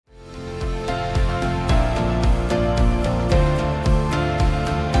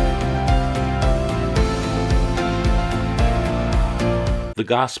The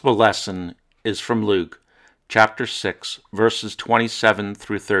Gospel lesson is from Luke, chapter 6, verses 27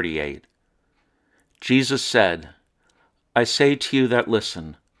 through 38. Jesus said, I say to you that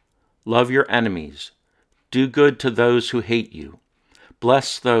listen, love your enemies, do good to those who hate you,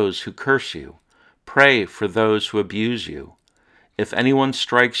 bless those who curse you, pray for those who abuse you. If anyone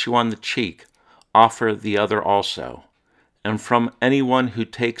strikes you on the cheek, offer the other also. And from anyone who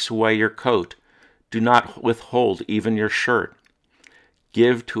takes away your coat, do not withhold even your shirt.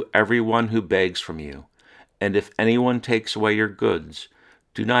 Give to everyone who begs from you, and if anyone takes away your goods,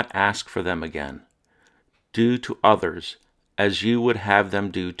 do not ask for them again. Do to others as you would have them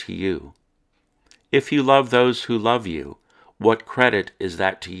do to you. If you love those who love you, what credit is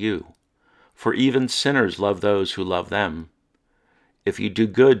that to you? For even sinners love those who love them. If you do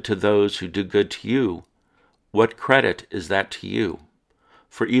good to those who do good to you, what credit is that to you?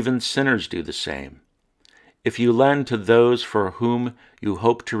 For even sinners do the same. If you lend to those for whom you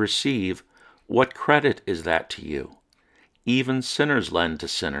hope to receive, what credit is that to you? Even sinners lend to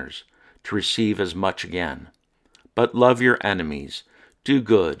sinners, to receive as much again. But love your enemies, do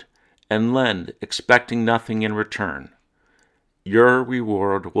good, and lend, expecting nothing in return. Your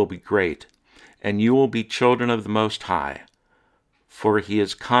reward will be great, and you will be children of the Most High, for he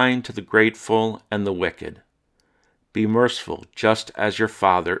is kind to the grateful and the wicked. Be merciful, just as your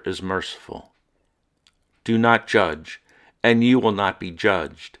Father is merciful. Do not judge, and you will not be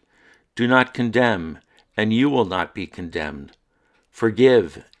judged. Do not condemn, and you will not be condemned.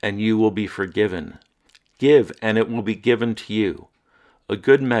 Forgive, and you will be forgiven. Give, and it will be given to you. A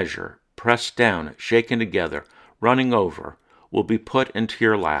good measure, pressed down, shaken together, running over, will be put into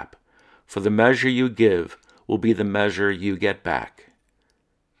your lap. For the measure you give will be the measure you get back.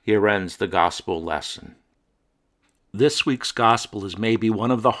 Here ends the gospel lesson. This week's gospel is maybe one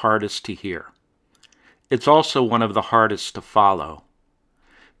of the hardest to hear. It's also one of the hardest to follow.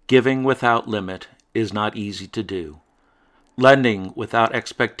 Giving without limit is not easy to do. Lending without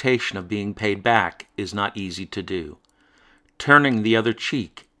expectation of being paid back is not easy to do. Turning the other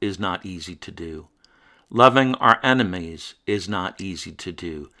cheek is not easy to do. Loving our enemies is not easy to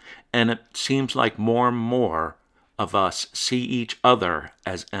do. And it seems like more and more of us see each other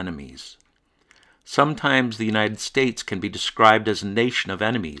as enemies. Sometimes the United States can be described as a nation of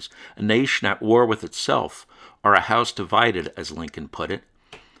enemies, a nation at war with itself, or a house divided, as Lincoln put it.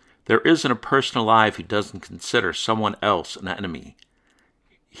 There isn't a person alive who doesn't consider someone else an enemy.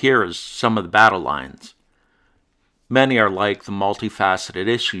 Here is some of the battle lines. Many are like the multifaceted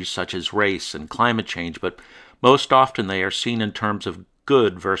issues such as race and climate change, but most often they are seen in terms of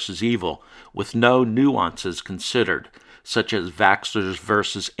good versus evil, with no nuances considered, such as vaxxers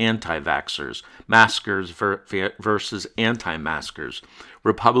versus anti-vaxxers, maskers versus anti-maskers,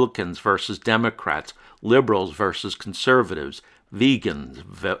 Republicans versus Democrats, liberals versus conservatives, vegans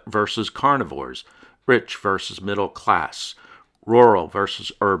versus carnivores, rich versus middle class, rural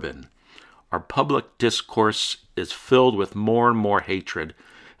versus urban. Our public discourse is filled with more and more hatred,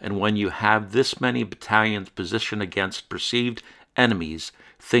 and when you have this many battalions positioned against perceived enemies,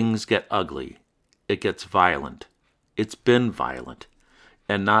 things get ugly. It gets violent. It's been violent,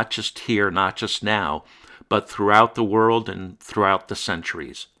 and not just here, not just now, but throughout the world and throughout the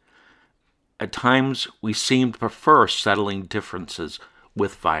centuries. At times, we seem to prefer settling differences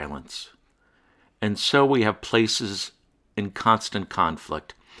with violence. And so we have places in constant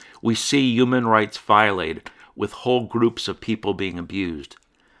conflict. We see human rights violated, with whole groups of people being abused.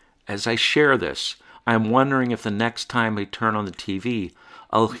 As I share this, I'm wondering if the next time I turn on the TV,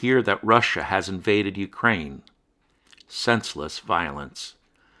 I'll hear that Russia has invaded Ukraine. Senseless violence.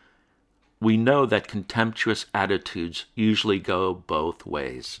 We know that contemptuous attitudes usually go both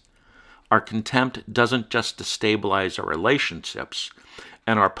ways. Our contempt doesn't just destabilize our relationships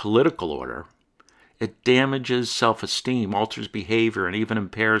and our political order. It damages self-esteem, alters behavior, and even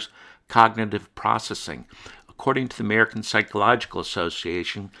impairs cognitive processing. According to the American Psychological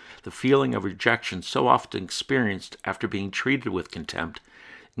Association, the feeling of rejection so often experienced after being treated with contempt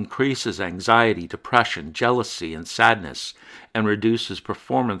increases anxiety, depression, jealousy, and sadness, and reduces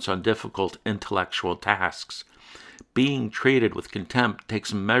performance on difficult intellectual tasks. Being treated with contempt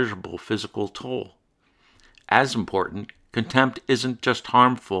takes a measurable physical toll. As important, contempt isn't just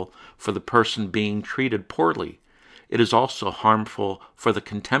harmful for the person being treated poorly. It is also harmful for the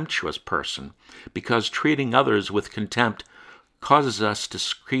contemptuous person, because treating others with contempt causes us to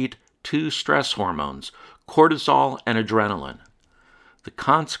secrete two stress hormones, cortisol and adrenaline. The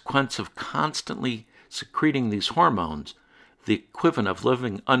consequence of constantly secreting these hormones, the equivalent of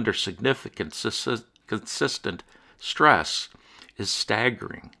living under significant, consistent stress, is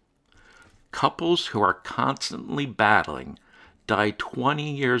staggering. Couples who are constantly battling die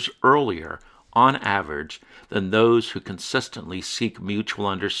 20 years earlier, on average, than those who consistently seek mutual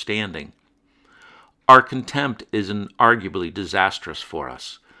understanding. Our contempt is arguably disastrous for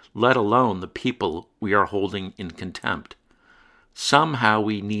us, let alone the people we are holding in contempt. Somehow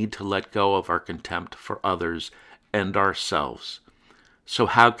we need to let go of our contempt for others and ourselves. So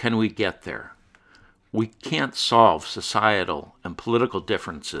how can we get there? We can't solve societal and political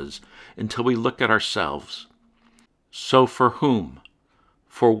differences until we look at ourselves. So for whom?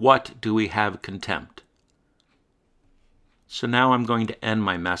 For what do we have contempt? So now I'm going to end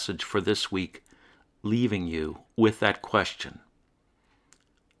my message for this week, leaving you with that question.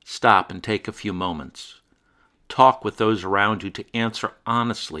 Stop and take a few moments. Talk with those around you to answer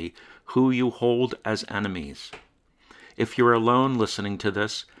honestly who you hold as enemies. If you're alone listening to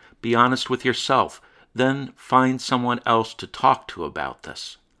this, be honest with yourself, then find someone else to talk to about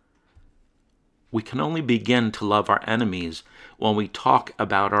this. We can only begin to love our enemies when we talk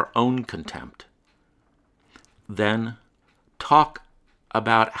about our own contempt. Then talk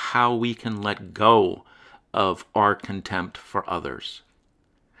about how we can let go of our contempt for others.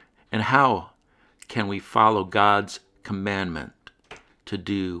 And how can we follow God's commandment to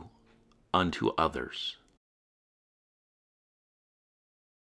do unto others?